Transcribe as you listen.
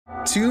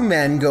Two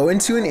men go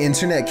into an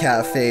internet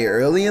cafe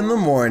early in the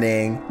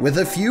morning with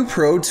a few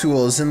pro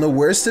tools and the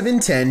worst of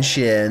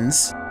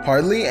intentions.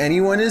 Hardly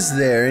anyone is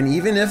there, and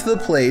even if the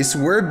place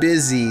were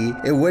busy,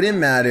 it wouldn't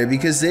matter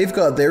because they've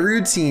got their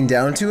routine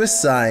down to a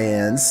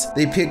science.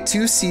 They pick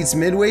two seats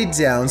midway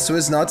down so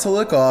as not to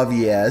look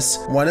obvious.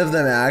 One of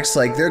them acts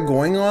like they're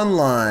going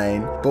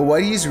online, but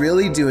what he's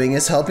really doing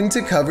is helping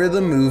to cover the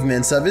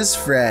movements of his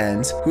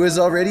friend, who has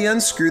already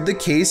unscrewed the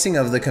casing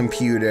of the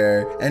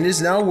computer and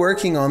is now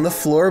working on the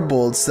floor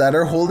bolts that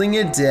are holding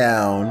it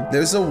down.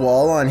 There's a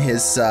wall on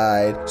his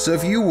side, so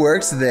if you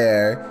worked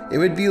there, it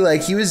would be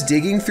like he was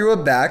digging through a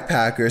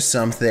backpack or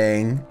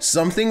something.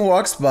 Something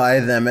walks by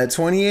them at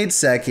 28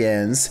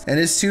 seconds and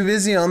is too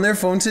busy on their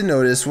phone to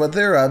notice what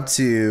they're up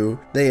to.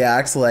 They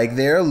act like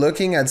they are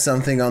looking at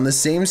something on the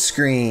same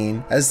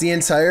screen as the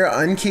entire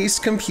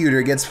uncased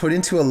computer gets put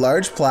into a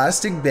large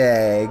plastic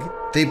bag.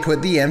 They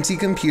put the empty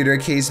computer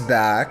case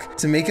back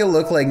to make it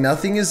look like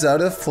nothing is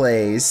out of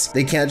place.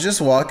 They can't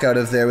just walk out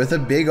of there with a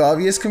big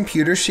obvious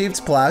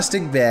computer-shaped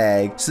plastic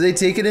bag, so they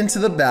take it into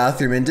the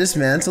bathroom and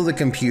dismantle the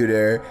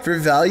computer for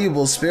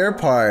valuable spare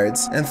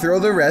parts and throw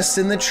the rest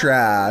in the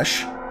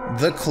trash.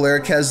 The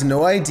clerk has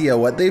no idea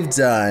what they've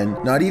done,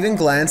 not even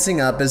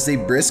glancing up as they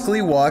briskly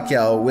walk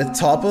out with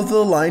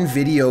top-of-the-line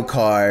video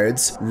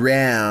cards,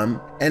 RAM,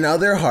 and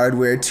other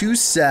hardware to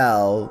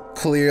sell.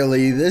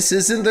 Clearly, this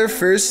isn't their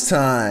first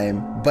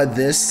time, but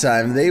this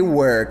time they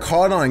were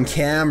caught on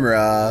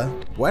camera.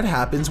 What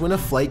happens when a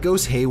flight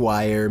goes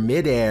haywire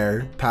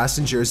mid-air?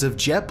 Passengers of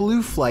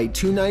JetBlue Flight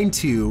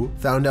 292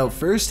 found out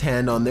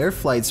firsthand on their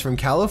flights from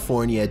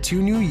California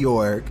to New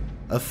York,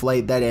 a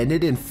flight that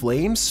ended in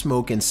flames,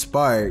 smoke, and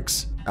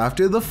sparks.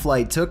 After the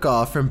flight took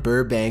off from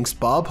Burbank's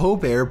Bob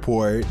Hope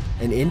Airport,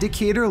 an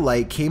indicator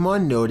light came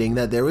on noting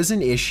that there was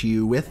an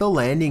issue with the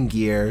landing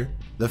gear.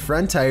 The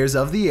front tires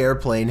of the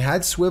airplane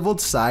had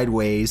swiveled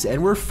sideways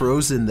and were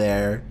frozen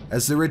there,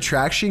 as the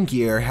retraction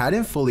gear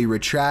hadn't fully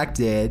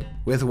retracted.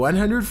 With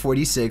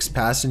 146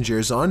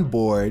 passengers on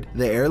board,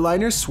 the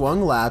airliner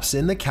swung laps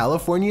in the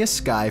California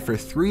sky for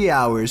 3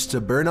 hours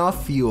to burn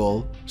off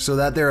fuel so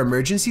that their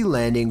emergency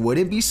landing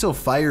wouldn't be so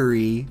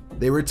fiery.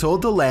 They were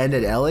told to land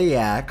at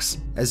LAX,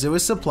 as it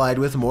was supplied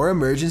with more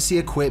emergency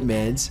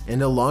equipment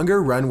and a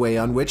longer runway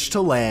on which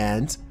to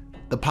land.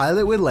 The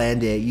pilot would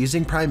land it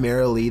using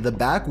primarily the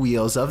back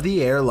wheels of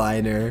the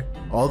airliner.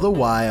 All the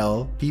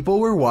while,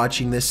 people were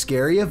watching this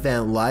scary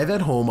event live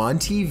at home on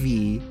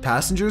TV.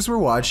 Passengers were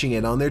watching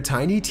it on their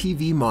tiny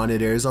TV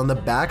monitors on the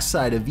back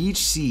side of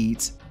each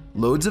seat.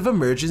 Loads of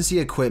emergency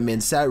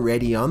equipment sat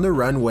ready on the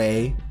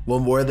runway, while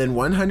more than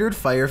 100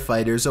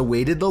 firefighters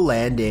awaited the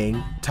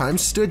landing. Time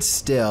stood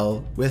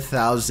still, with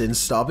thousands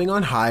stopping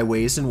on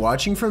highways and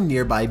watching from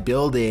nearby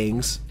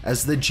buildings.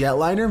 As the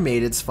jetliner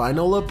made its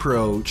final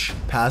approach,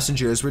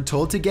 passengers were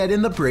told to get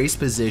in the brace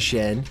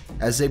position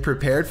as they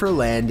prepared for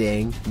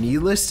landing.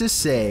 Needless to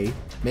say,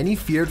 many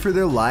feared for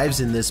their lives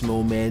in this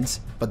moment,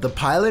 but the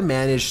pilot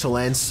managed to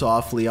land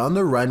softly on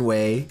the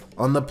runway,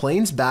 on the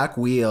plane's back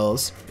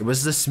wheels. It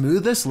was the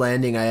smoothest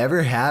landing I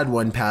ever had,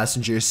 one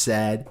passenger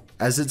said.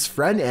 As its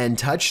front end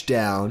touched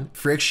down,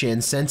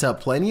 friction sent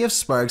up plenty of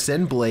sparks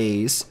and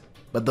blaze,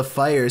 but the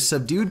fires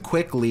subdued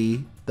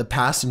quickly. The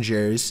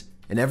passengers,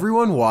 and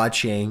everyone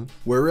watching,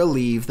 were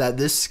relieved that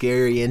this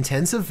scary,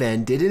 intense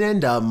event didn't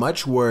end up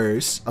much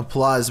worse.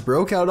 Applause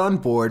broke out on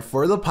board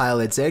for the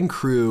pilots and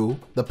crew.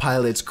 The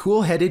pilot's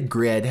cool-headed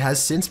grit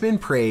has since been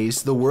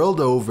praised the world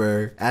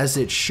over, as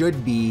it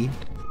should be.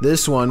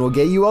 This one will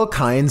get you all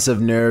kinds of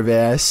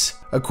nervous.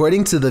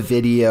 According to the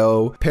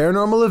video,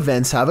 paranormal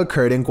events have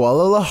occurred in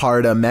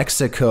Guadalajara,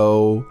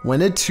 Mexico,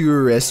 when a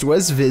tourist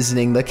was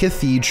visiting the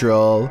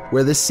cathedral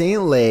where the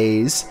saint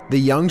lays. The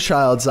young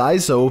child's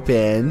eyes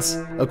opened.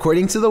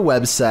 According to the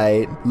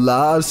website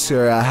La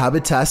Oscura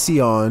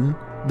Habitación,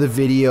 the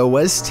video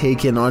was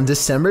taken on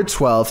December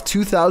 12,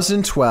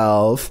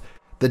 2012.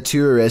 The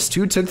tourist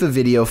who took the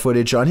video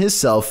footage on his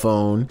cell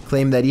phone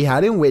claimed that he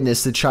hadn't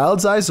witnessed the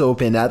child's eyes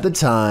open at the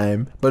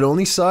time, but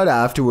only saw it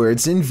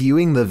afterwards in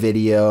viewing the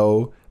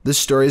video. The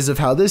stories of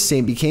how this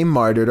saint became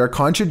martyred are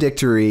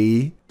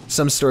contradictory.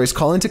 Some stories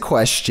call into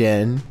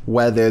question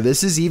whether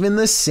this is even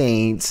the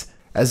saint,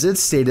 as it's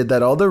stated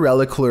that all the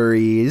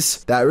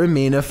reliquaries that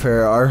remain of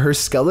her are her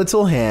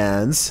skeletal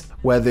hands.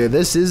 Whether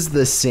this is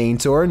the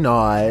saint or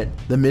not,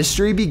 the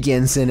mystery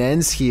begins and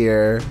ends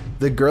here.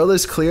 The girl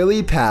is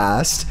clearly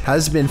past,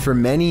 has been for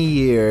many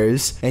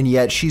years, and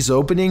yet she's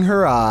opening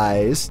her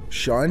eyes.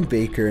 Sean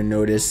Baker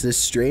noticed this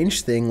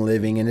strange thing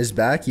living in his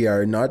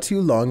backyard not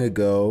too long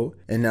ago,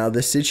 and now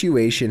the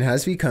situation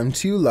has become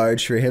too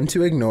large for him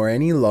to ignore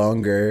any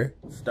longer.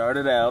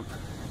 Started out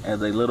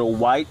as a little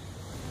white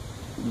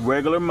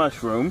regular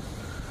mushroom,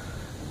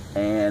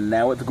 and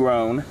now it's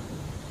grown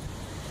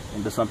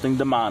into something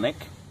demonic.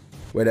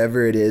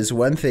 Whatever it is,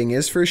 one thing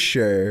is for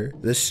sure,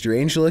 the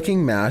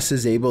strange-looking mass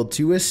is able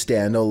to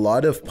withstand a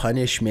lot of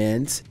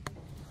punishment.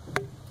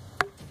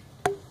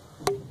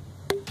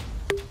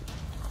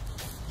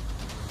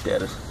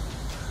 Dead.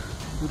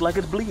 It's like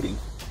it's bleeding.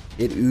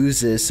 It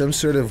oozes some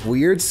sort of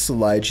weird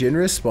sludge in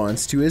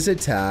response to his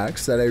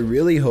attacks that I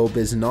really hope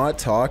is not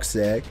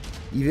toxic.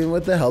 Even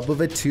with the help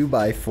of a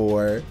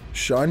 2x4,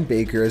 Sean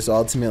Baker is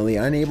ultimately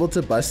unable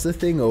to bust the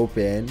thing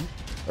open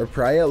or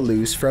pry it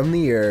loose from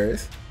the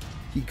earth.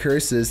 He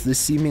curses the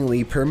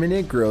seemingly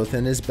permanent growth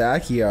in his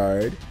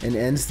backyard and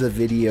ends the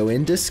video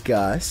in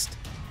disgust.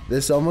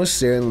 This almost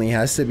certainly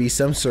has to be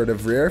some sort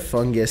of rare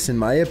fungus in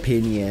my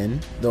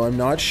opinion, though I'm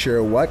not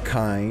sure what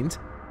kind.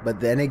 But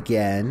then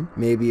again,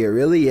 maybe it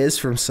really is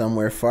from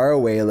somewhere far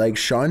away like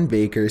Sean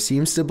Baker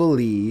seems to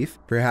believe,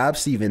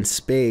 perhaps even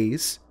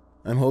space.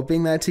 I'm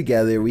hoping that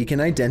together we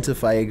can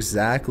identify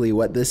exactly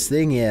what this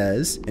thing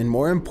is, and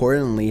more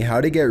importantly,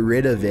 how to get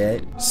rid of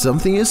it.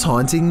 Something is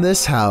haunting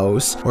this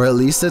house, or at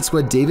least that's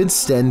what David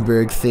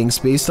Stenberg thinks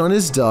based on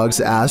his dog's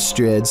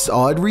Astrid's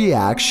odd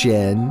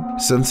reaction.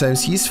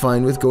 Sometimes he's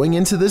fine with going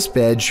into this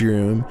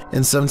bedroom,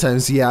 and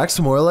sometimes he acts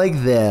more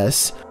like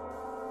this.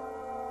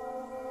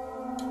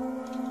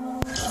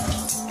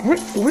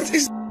 What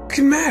is the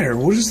f***ing matter?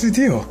 What is the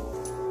deal?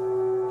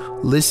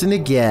 Listen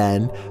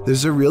again,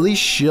 there's a really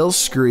shrill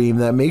scream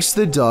that makes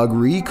the dog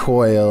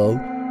recoil.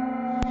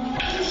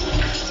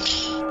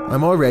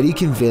 I'm already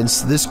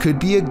convinced this could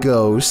be a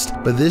ghost,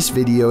 but this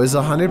video is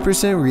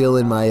 100% real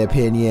in my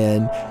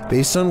opinion,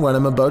 based on what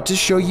I'm about to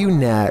show you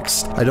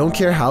next. I don't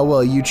care how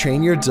well you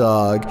train your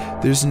dog,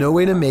 there's no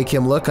way to make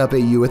him look up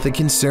at you with a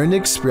concerned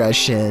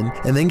expression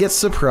and then get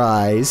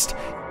surprised.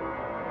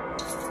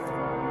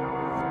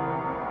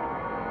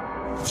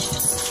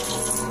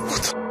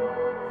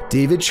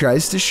 David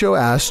tries to show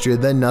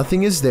Astrid that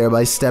nothing is there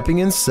by stepping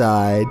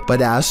inside,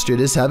 but Astrid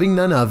is having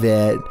none of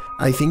it.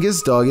 I think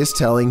his dog is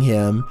telling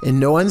him, in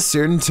no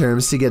uncertain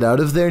terms, to get out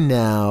of there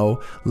now.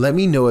 Let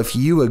me know if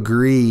you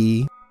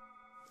agree.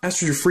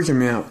 Astrid, you're freaking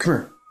me out. Come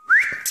here.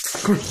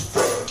 Come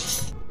here.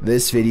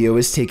 This video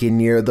is taken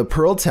near the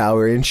Pearl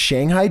Tower in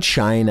Shanghai,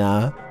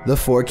 China. The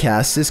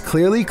forecast is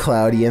clearly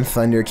cloudy and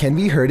thunder can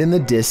be heard in the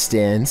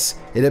distance.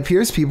 It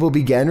appears people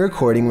began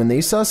recording when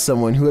they saw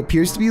someone who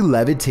appears to be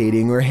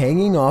levitating or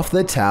hanging off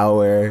the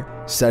tower.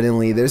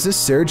 Suddenly, there's a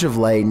surge of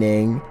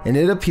lightning, and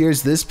it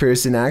appears this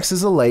person acts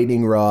as a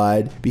lightning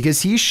rod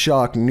because he's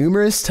shocked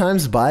numerous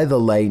times by the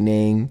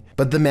lightning.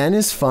 But the man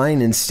is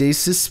fine and stays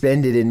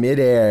suspended in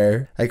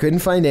midair. I couldn't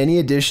find any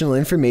additional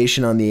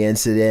information on the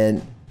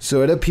incident,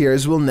 so it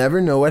appears we'll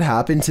never know what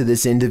happened to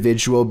this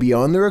individual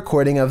beyond the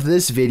recording of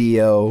this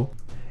video,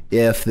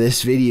 if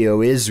this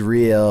video is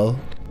real.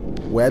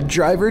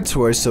 WebDriver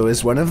Torso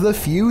is one of the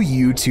few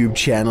YouTube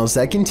channels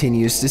that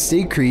continues to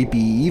stay creepy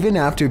even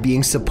after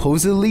being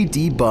supposedly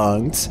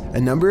debunked. A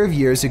number of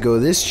years ago,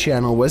 this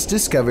channel was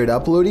discovered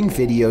uploading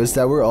videos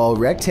that were all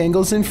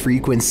rectangles and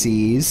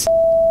frequencies.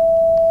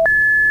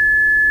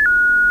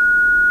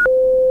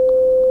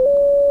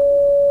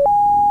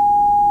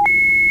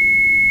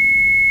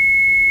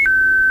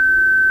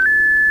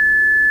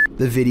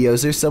 The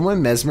videos are somewhat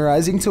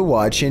mesmerizing to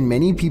watch, and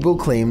many people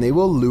claim they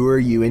will lure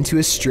you into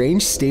a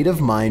strange state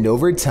of mind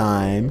over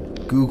time.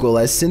 Google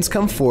has since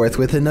come forth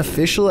with an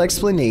official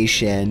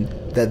explanation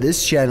that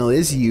this channel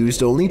is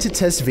used only to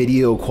test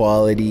video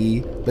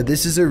quality, but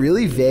this is a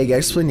really vague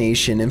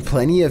explanation and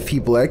plenty of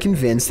people are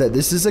convinced that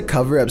this is a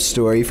cover-up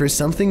story for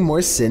something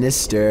more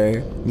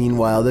sinister.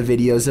 Meanwhile, the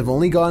videos have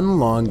only gotten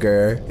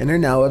longer and are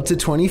now up to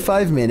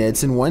 25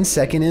 minutes and 1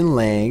 second in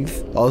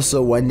length.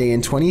 Also, one day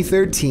in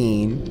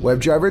 2013,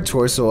 WebDriver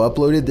Torso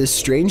uploaded this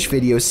strange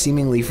video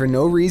seemingly for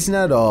no reason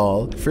at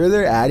all,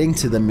 further adding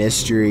to the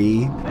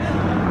mystery.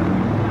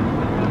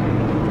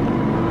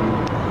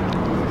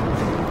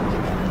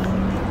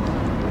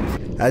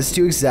 As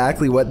to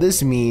exactly what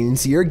this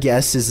means, your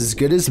guess is as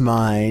good as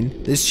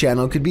mine. This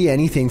channel could be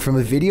anything from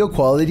a video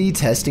quality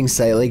testing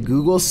site like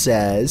Google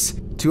says,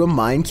 to a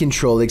mind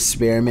control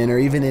experiment or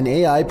even an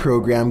AI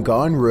program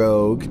gone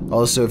rogue.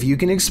 Also, if you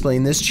can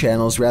explain this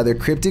channel's rather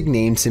cryptic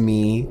name to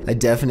me, I'd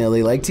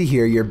definitely like to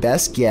hear your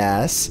best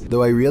guess,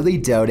 though I really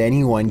doubt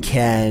anyone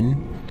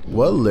can.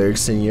 What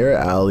lurks in your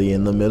alley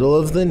in the middle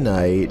of the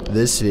night?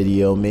 This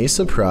video may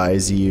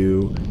surprise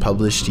you.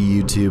 Published to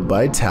YouTube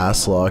by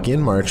Tasklock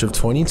in March of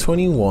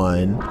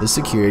 2021, the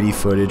security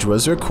footage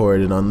was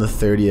recorded on the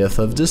 30th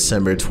of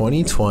December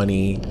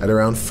 2020 at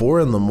around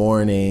 4 in the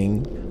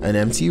morning. An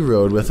empty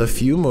road with a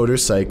few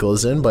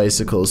motorcycles and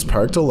bicycles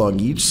parked along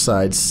each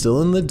side,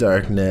 still in the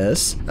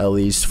darkness, at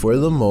least for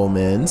the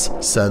moment.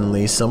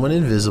 Suddenly, someone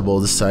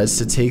invisible decides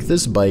to take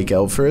this bike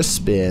out for a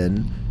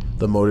spin.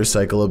 The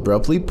motorcycle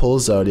abruptly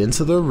pulls out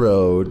into the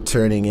road,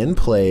 turning in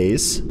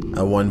place.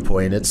 At one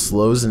point, it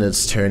slows in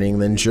its turning,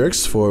 then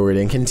jerks forward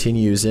and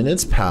continues in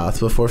its path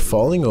before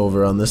falling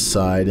over on the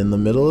side in the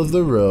middle of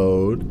the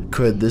road.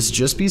 Could this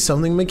just be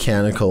something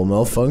mechanical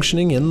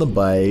malfunctioning in the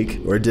bike?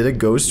 Or did a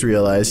ghost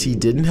realize he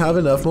didn't have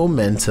enough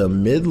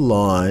momentum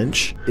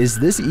mid-launch? Is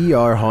this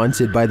ER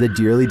haunted by the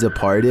dearly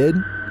departed?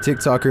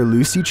 TikToker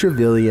Lucy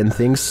Trevelyan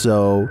thinks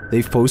so.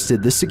 They've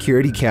posted this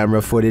security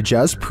camera footage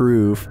as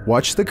proof.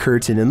 Watch the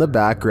curtain in the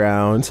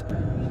background.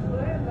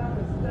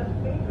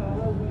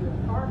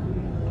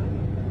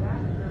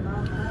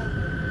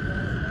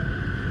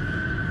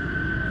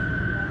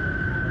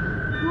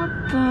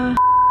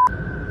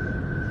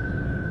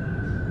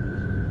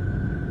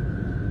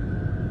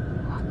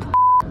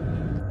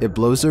 It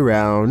blows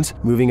around,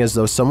 moving as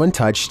though someone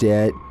touched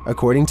it.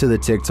 According to the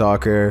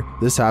TikToker,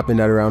 this happened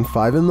at around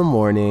 5 in the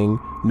morning.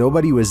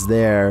 Nobody was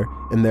there,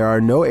 and there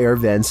are no air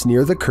vents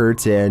near the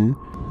curtain.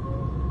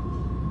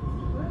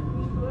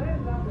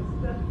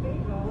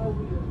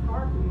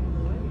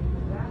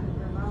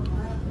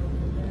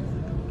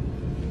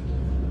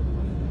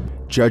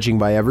 Judging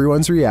by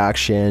everyone's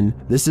reaction,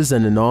 this is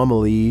an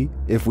anomaly.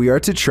 If we are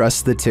to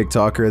trust the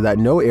TikToker that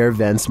no air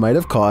vents might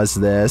have caused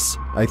this,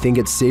 I think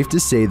it's safe to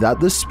say that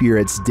the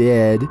spirits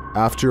did.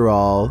 After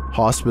all,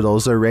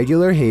 hospitals are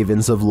regular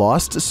havens of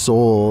lost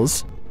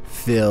souls.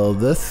 Phil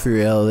the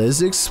Thrill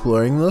is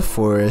exploring the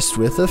forest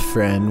with a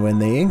friend when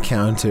they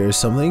encounter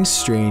something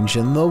strange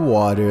in the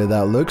water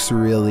that looks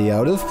really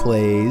out of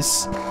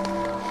place.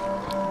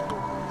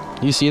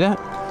 You see that?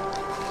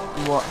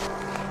 What?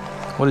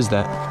 What is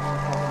that?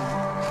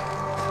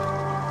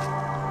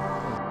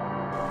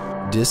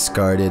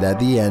 Discarded at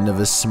the end of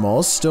a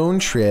small stone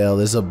trail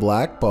is a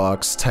black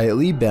box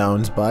tightly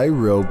bound by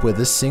rope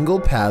with a single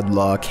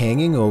padlock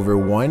hanging over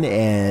one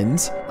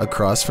end.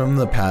 Across from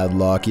the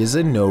padlock is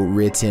a note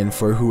written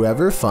for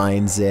whoever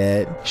finds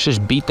it.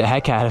 Just beat the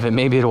heck out of it,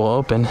 maybe it will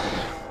open.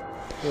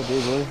 Yeah,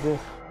 dude, what is this?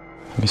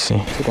 Let me see.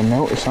 It's like a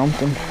note or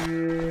something.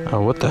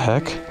 Oh, what the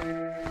heck?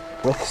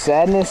 With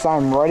sadness,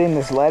 I'm writing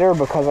this letter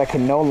because I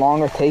can no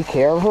longer take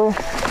care of her.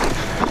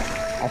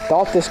 I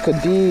thought this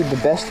could be the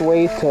best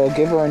way to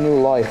give her a new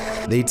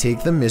life. They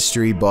take the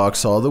mystery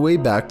box all the way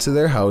back to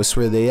their house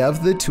where they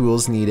have the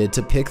tools needed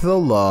to pick the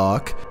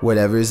lock.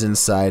 Whatever's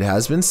inside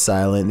has been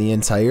silent the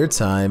entire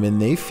time,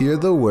 and they fear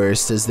the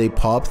worst as they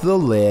pop the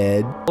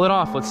lid. Pull it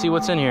off, let's see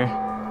what's in here.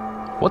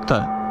 What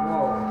the?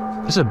 Whoa.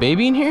 There's a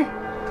baby in here?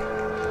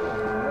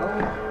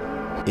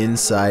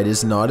 Inside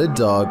is not a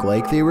dog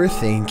like they were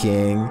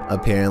thinking.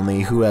 Apparently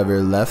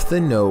whoever left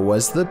the note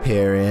was the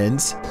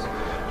parent.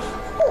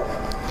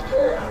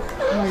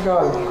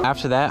 God.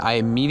 After that, I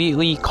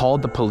immediately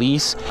called the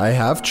police. I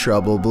have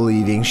trouble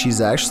believing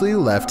she's actually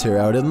left her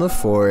out in the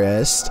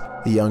forest.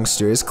 The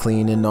youngster is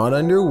clean and not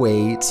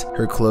underweight.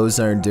 Her clothes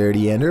aren't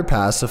dirty and her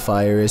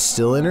pacifier is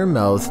still in her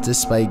mouth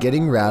despite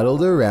getting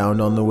rattled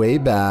around on the way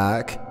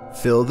back.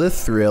 Phil the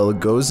Thrill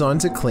goes on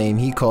to claim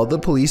he called the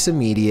police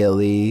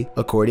immediately.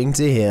 According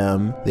to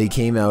him, they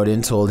came out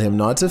and told him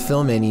not to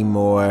film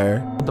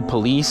anymore. The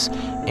police,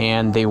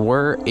 and they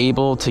were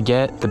able to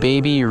get the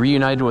baby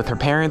reunited with her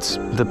parents.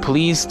 The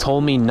police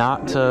told me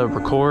not to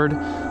record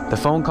the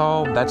phone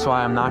call. That's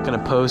why I'm not going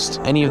to post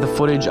any of the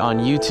footage on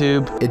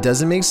YouTube. It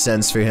doesn't make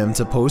sense for him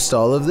to post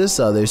all of this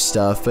other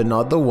stuff, but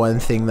not the one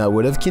thing that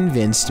would have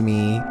convinced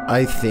me.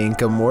 I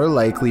think a more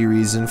likely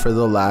reason for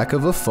the lack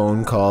of a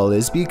phone call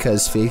is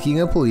because faking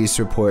a police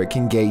report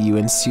can get you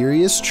in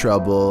serious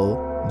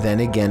trouble. Then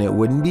again, it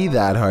wouldn't be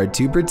that hard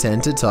to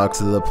pretend to talk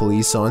to the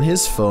police on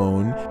his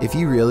phone if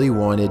you really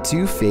wanted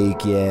to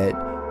fake it.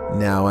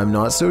 Now, I'm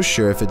not so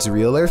sure if it's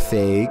real or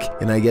fake,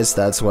 and I guess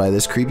that's why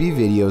this creepy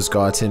video's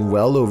gotten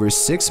well over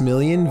 6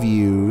 million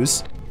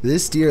views.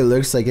 This deer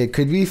looks like it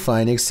could be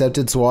fine, except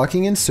it's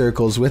walking in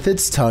circles with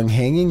its tongue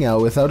hanging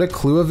out without a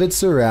clue of its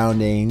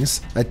surroundings.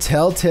 A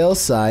telltale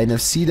sign of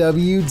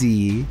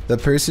CWD. The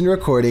person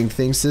recording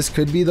thinks this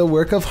could be the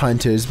work of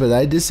hunters, but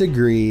I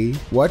disagree.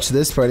 Watch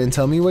this part and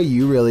tell me what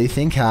you really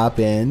think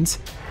happened.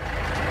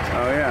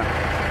 Oh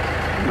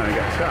yeah, I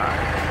got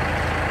shot.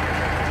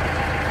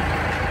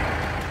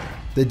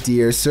 The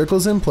deer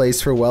circles in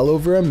place for well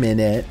over a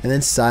minute and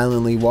then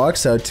silently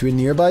walks out to a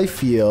nearby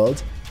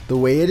field. The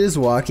way it is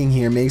walking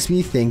here makes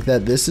me think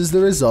that this is the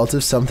result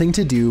of something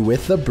to do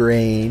with the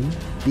brain.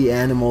 The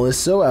animal is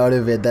so out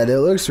of it that it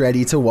looks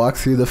ready to walk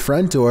through the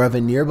front door of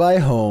a nearby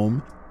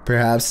home.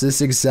 Perhaps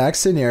this exact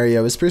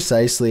scenario is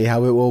precisely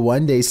how it will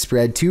one day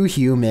spread to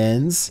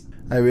humans.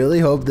 I really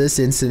hope this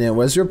incident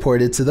was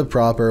reported to the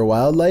proper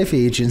wildlife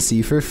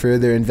agency for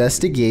further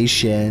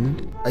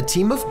investigation. A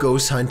team of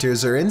ghost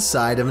hunters are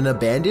inside of an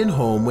abandoned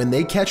home when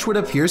they catch what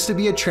appears to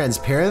be a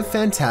transparent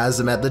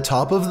phantasm at the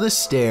top of the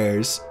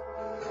stairs.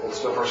 Hold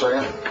still for a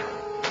second.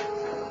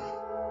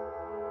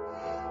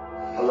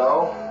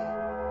 Hello?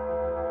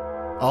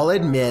 I'll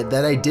admit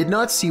that I did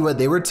not see what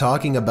they were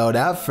talking about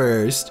at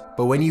first,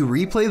 but when you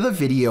replay the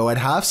video at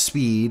half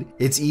speed,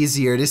 it's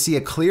easier to see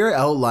a clear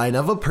outline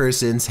of a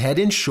person's head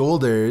and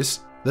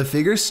shoulders. The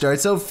figure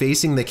starts out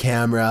facing the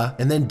camera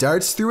and then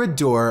darts through a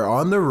door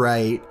on the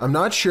right. I'm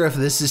not sure if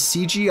this is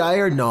CGI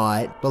or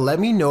not, but let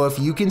me know if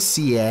you can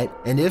see it,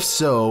 and if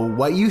so,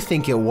 what you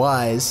think it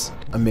was.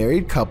 A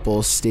married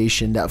couple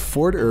stationed at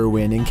Fort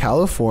Irwin in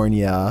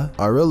California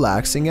are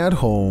relaxing at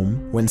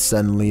home when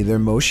suddenly their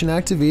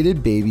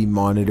motion-activated baby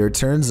monitor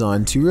turns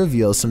on to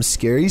reveal some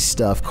scary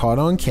stuff caught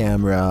on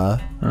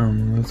camera.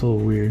 That's a little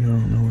weird. I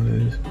don't know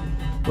what it is.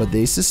 What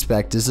they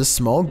suspect is a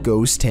small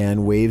ghost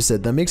hand waves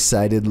at them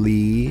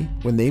excitedly.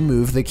 When they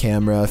move the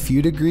camera a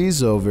few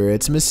degrees over,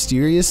 it's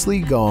mysteriously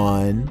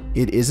gone.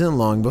 It isn't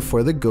long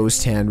before the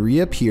ghost hand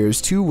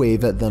reappears to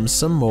wave at them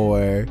some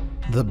more.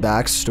 The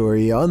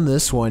backstory on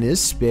this one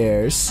is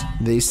sparse.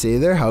 They say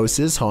their house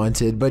is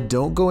haunted but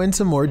don't go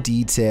into more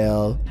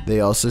detail. They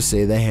also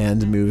say the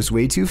hand moves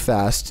way too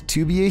fast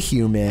to be a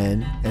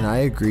human, and I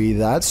agree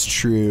that's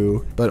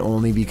true, but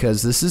only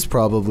because this is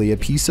probably a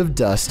piece of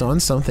dust on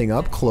something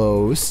up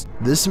close.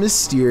 This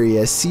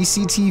mysterious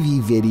CCTV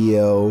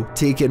video,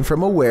 taken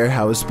from a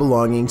warehouse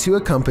belonging to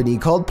a company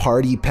called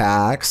Party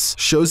Packs,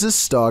 shows a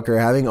stalker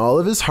having all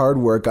of his hard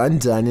work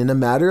undone in a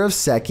matter of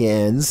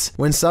seconds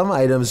when some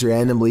items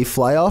randomly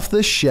fly off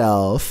the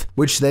shelf,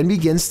 which then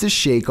begins to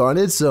shake on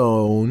its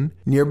own.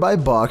 Nearby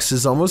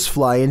boxes almost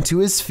fly into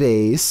his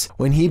face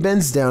when he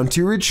bends down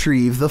to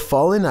retrieve the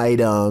fallen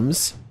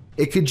items.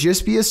 It could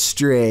just be a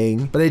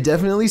string, but I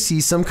definitely see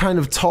some kind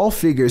of tall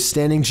figure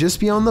standing just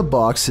beyond the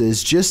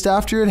boxes just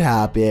after it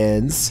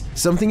happens.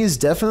 Something is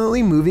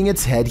definitely moving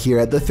its head here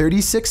at the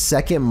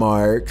 36-second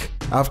mark.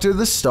 After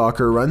the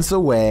stalker runs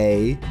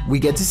away, we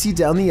get to see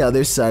down the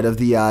other side of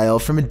the aisle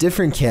from a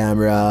different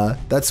camera.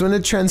 That's when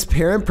a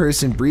transparent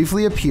person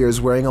briefly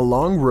appears wearing a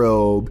long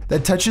robe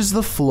that touches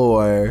the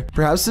floor,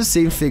 perhaps the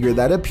same figure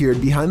that appeared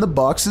behind the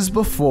boxes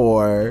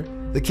before.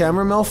 The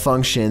camera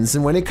malfunctions,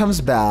 and when it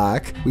comes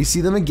back, we see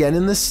them again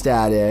in the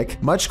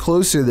static, much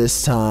closer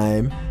this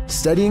time,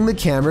 studying the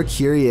camera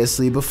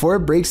curiously before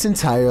it breaks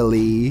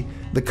entirely.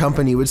 The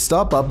company would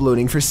stop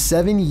uploading for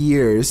 7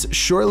 years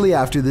shortly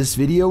after this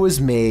video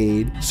was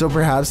made, so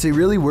perhaps they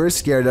really were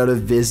scared out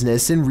of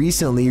business and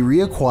recently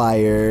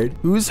reacquired.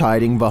 Who's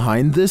hiding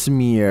behind this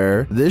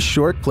mirror? This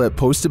short clip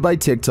posted by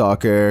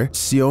TikToker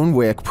Sion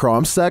Wick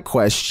prompts that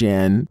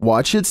question.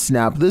 Watch it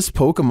snap this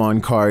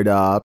Pokemon card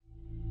up.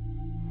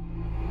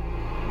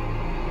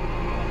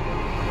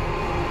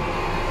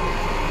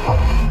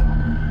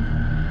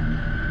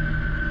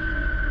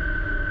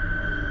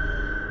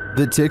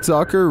 The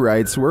TikToker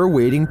writes, "We're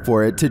waiting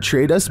for it to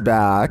trade us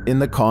back." In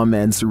the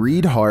comments,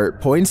 Reed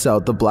Hart points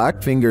out the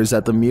black fingers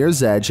at the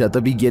mirror's edge at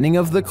the beginning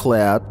of the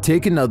clip.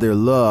 Take another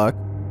look.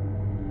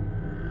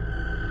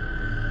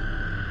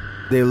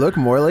 They look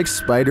more like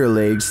spider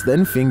legs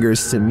than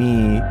fingers to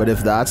me, but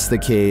if that's the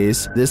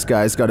case, this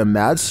guy's got a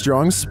mad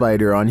strong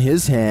spider on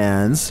his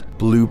hands.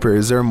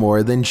 Bloopers are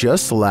more than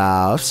just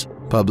laughs.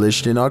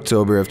 Published in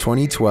October of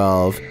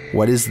 2012,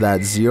 What Is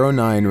That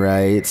 09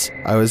 writes,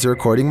 "I was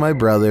recording my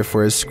brother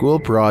for his school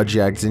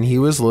project and he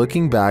was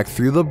looking back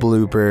through the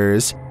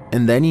bloopers,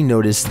 and then he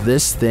noticed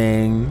this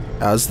thing.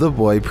 As the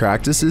boy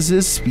practices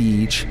his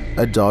speech,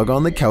 a dog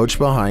on the couch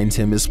behind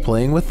him is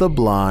playing with the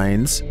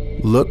blinds.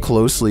 Look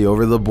closely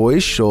over the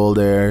boy's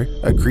shoulder.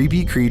 A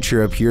creepy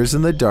creature appears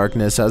in the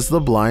darkness as the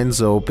blinds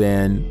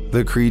open.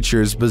 The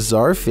creature's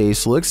bizarre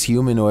face looks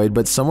humanoid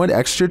but somewhat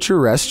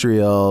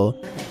extraterrestrial."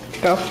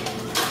 Go.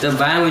 The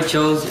biome we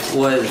chose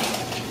was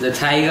the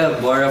taiga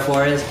border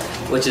forest,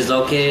 which is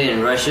located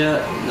in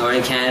Russia,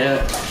 northern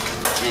Canada,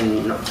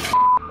 and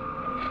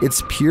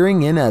It's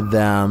peering in at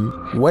them.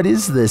 What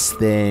is this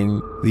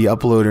thing? The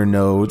uploader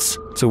notes,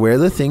 to where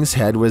the thing's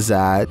head was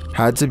at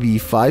had to be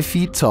 5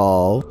 feet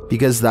tall,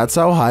 because that's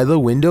how high the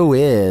window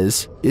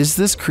is. Is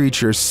this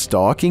creature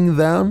stalking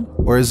them?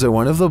 Or is it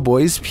one of the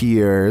boy's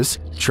peers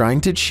trying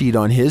to cheat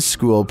on his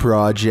school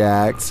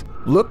project?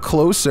 Look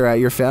closer at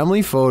your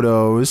family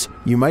photos.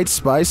 You might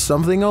spy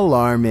something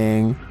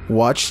alarming.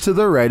 Watch to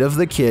the right of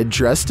the kid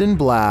dressed in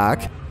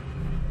black.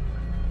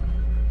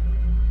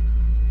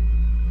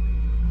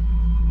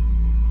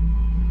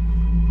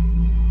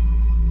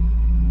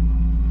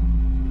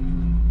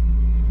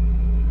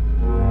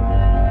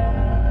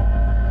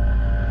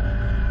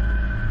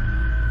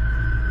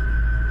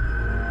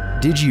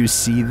 Did you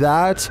see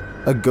that?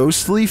 A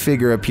ghostly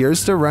figure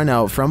appears to run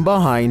out from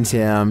behind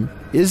him.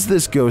 Is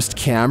this ghost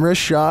camera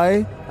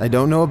shy? I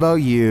don't know about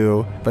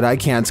you, but I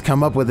can't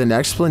come up with an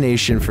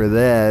explanation for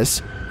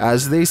this.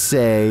 As they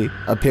say,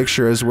 a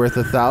picture is worth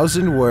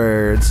 1,000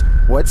 words.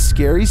 What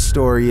scary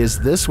story is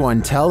this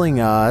one telling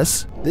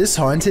us? This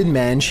haunted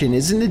mansion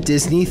isn't a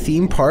Disney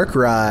theme park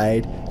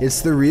ride.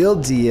 It's the real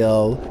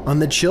deal. On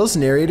the Chills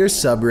Narrator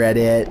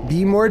subreddit,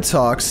 Be More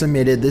Talk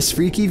submitted this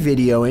freaky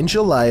video in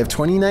July of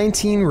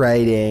 2019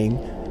 writing,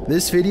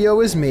 "This video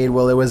was made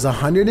while it was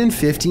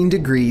 115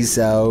 degrees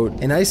out,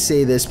 and I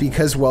say this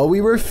because while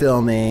we were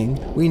filming,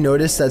 we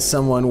noticed that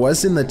someone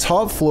was in the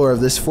top floor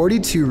of this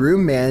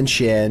 42-room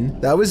mansion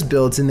that was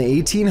built in the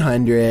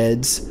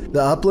 1800s.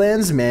 The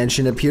Uplands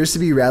mansion appears to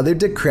be rather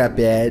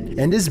decrepit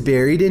and is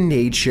buried in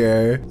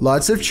nature.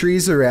 Lots of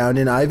trees around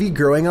and ivy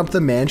growing up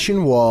the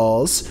mansion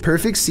walls.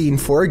 Perfect scene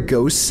for a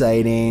ghost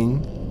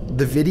sighting."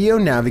 The video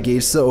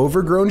navigates the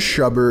overgrown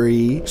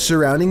shrubbery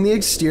surrounding the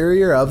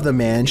exterior of the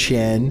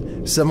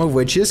mansion, some of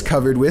which is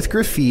covered with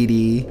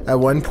graffiti. At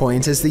one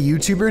point, as the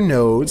YouTuber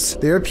notes,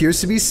 there appears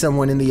to be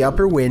someone in the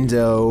upper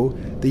window.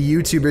 The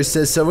YouTuber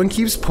says someone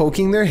keeps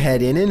poking their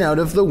head in and out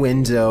of the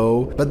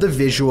window, but the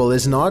visual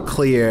is not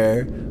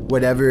clear.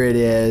 Whatever it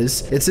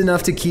is, it's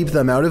enough to keep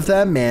them out of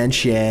that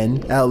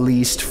mansion, at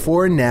least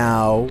for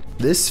now.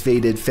 This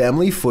faded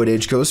family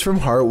footage goes from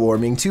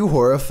heartwarming to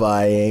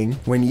horrifying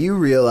when you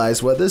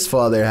realize what this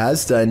father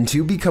has done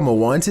to become a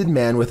wanted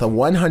man with a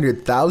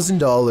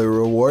 $100,000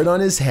 reward on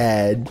his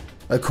head.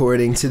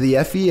 According to the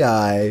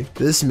FBI,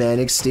 this man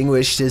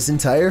extinguished his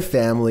entire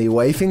family,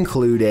 wife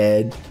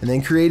included, and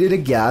then created a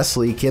gas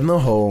leak in the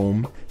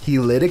home. He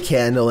lit a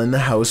candle and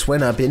the house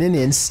went up in an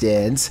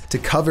instant to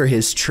cover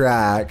his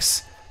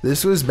tracks.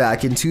 This was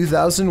back in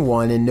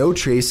 2001 and no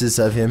traces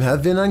of him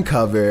have been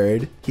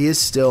uncovered. He is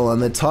still on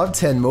the top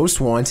 10 most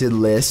wanted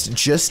list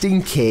just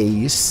in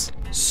case.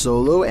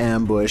 Solo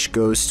ambush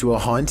goes to a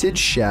haunted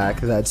shack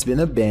that's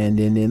been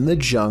abandoned in the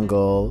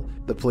jungle.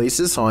 The place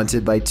is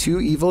haunted by two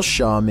evil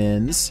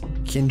shamans,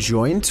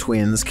 conjoined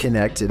twins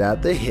connected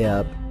at the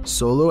hip.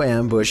 Solo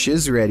ambush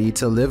is ready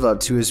to live up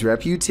to his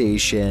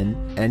reputation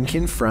and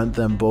confront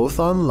them both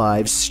on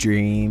live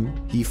stream.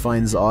 He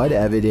finds odd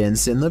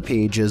evidence in the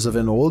pages of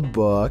an old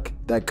book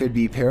that could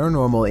be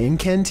paranormal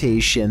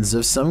incantations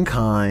of some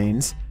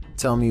kind.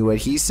 Tell me what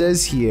he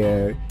says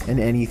here and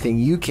anything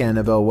you can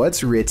about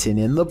what's written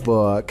in the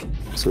book.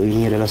 So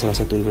ini adalah salah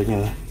satu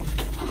ibaratnya.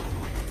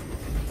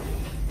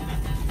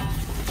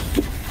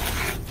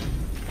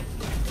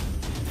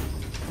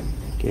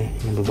 Okay,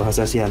 yang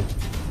berbahasa Siam.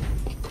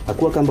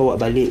 Aku akan bawa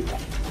balik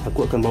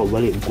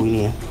buku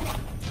ini ya.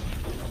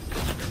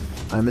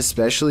 I'm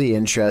especially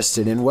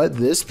interested in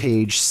what this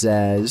page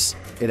says.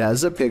 It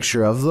has a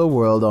picture of the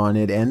world on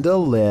it and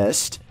a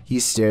list. He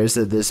stares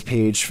at this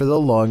page for the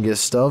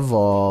longest of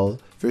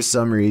all. For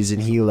some reason,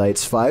 he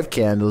lights 5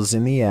 candles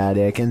in the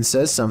attic and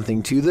says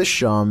something to the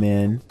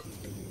shaman.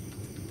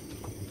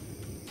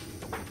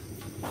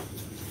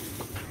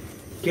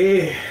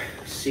 Okay,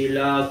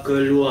 sila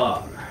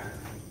keluar.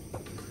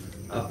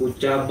 Aku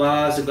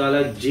cabar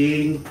segala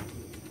jin,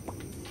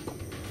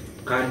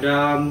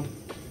 kadam,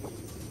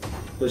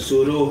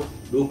 pesuruh,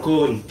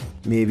 dukun.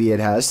 Maybe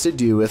it has to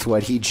do with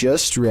what he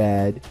just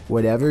read.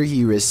 Whatever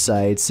he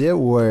recites, it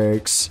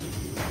works.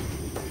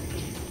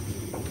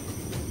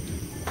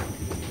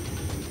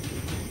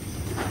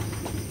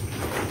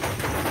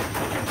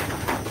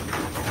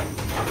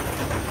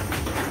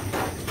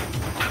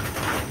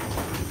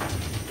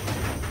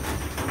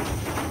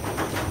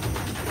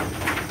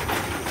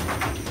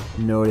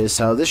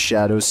 Notice how the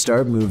shadows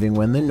start moving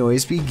when the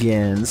noise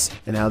begins,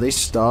 and how they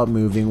stop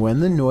moving when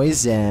the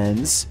noise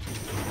ends.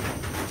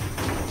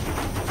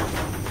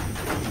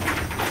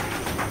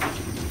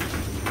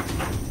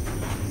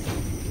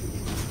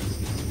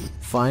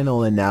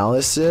 Final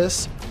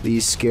analysis: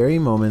 these scary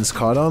moments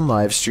caught on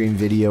livestream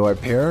video are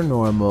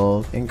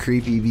paranormal and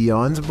creepy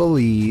beyond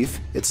belief.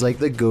 It's like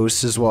the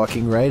ghost is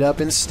walking right up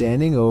and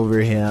standing over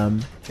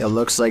him. It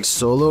looks like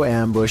Solo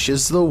Ambush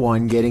is the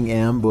one getting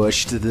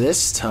ambushed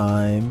this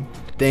time.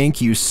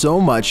 Thank you so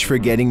much for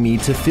getting me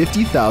to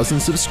 50,000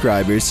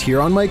 subscribers here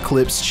on my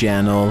Clips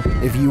channel.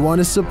 If you want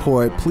to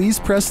support, please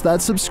press that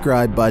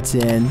subscribe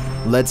button.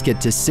 Let's get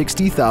to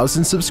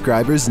 60,000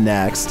 subscribers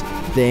next.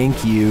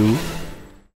 Thank you.